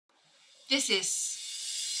This is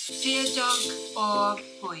Feadóg Ór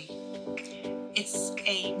Bui. It's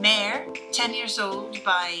a mare, 10 years old,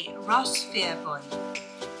 by Ross Fear Bui.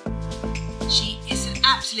 She is an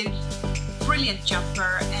absolute brilliant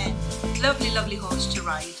jumper and lovely horse to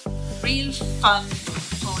ride. Real fun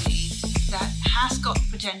pony that has got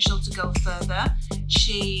potential to go further.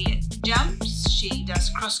 She jumps, she does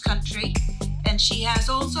cross country, and she has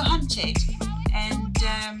also hunted, and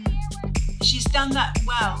she's done that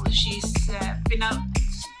well. She's been out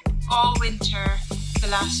all winter the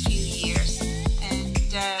last few years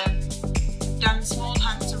and done small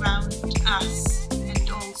hunts around us, and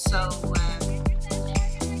also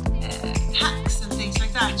hacks and things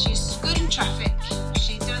like that. She's good in traffic.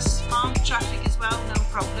 She does farm traffic as well, no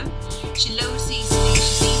problem. She loads easily,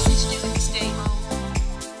 she's easy to do in the stable.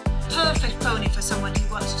 Perfect pony for someone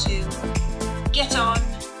who wants to get on,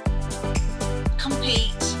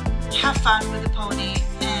 compete, have fun with the pony,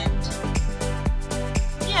 and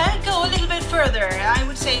yeah, go a little bit further. I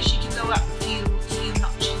would say she can go up a few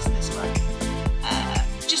notches this one.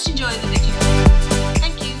 Just enjoy the video.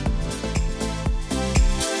 Thank you.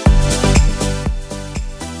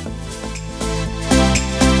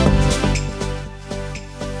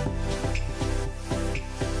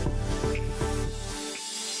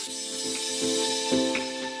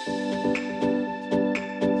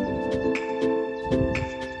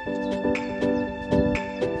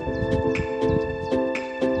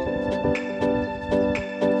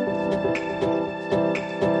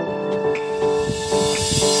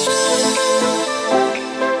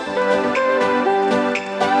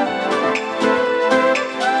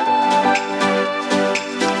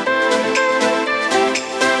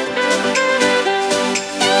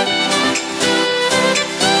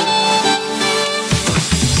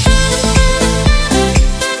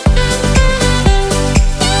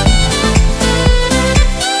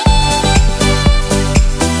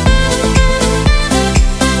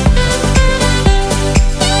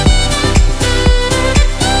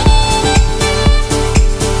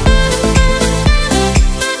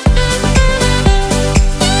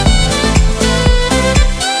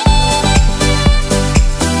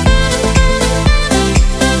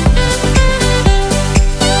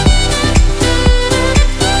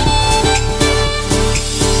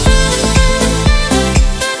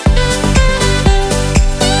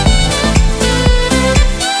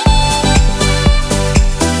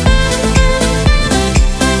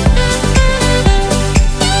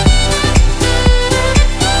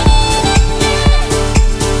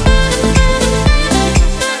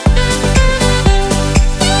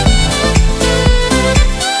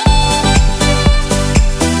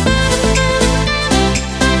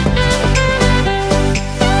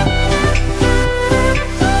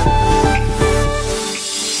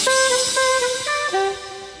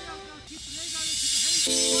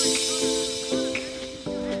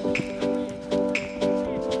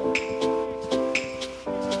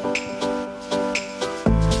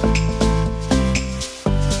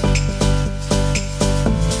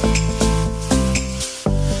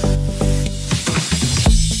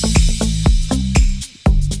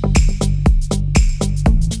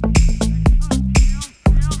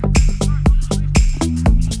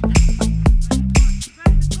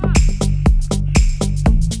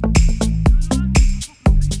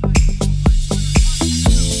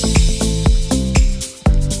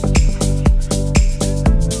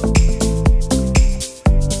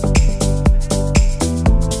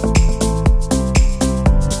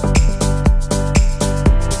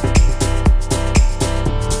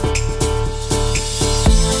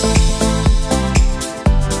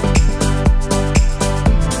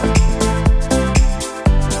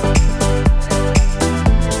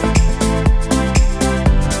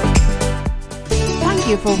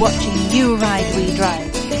 For watching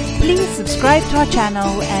Youridewedrive. Please subscribe to our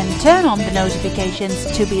channel and turn on the notifications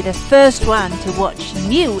to be the first one to watch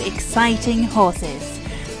new exciting horses.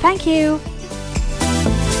 Thank you.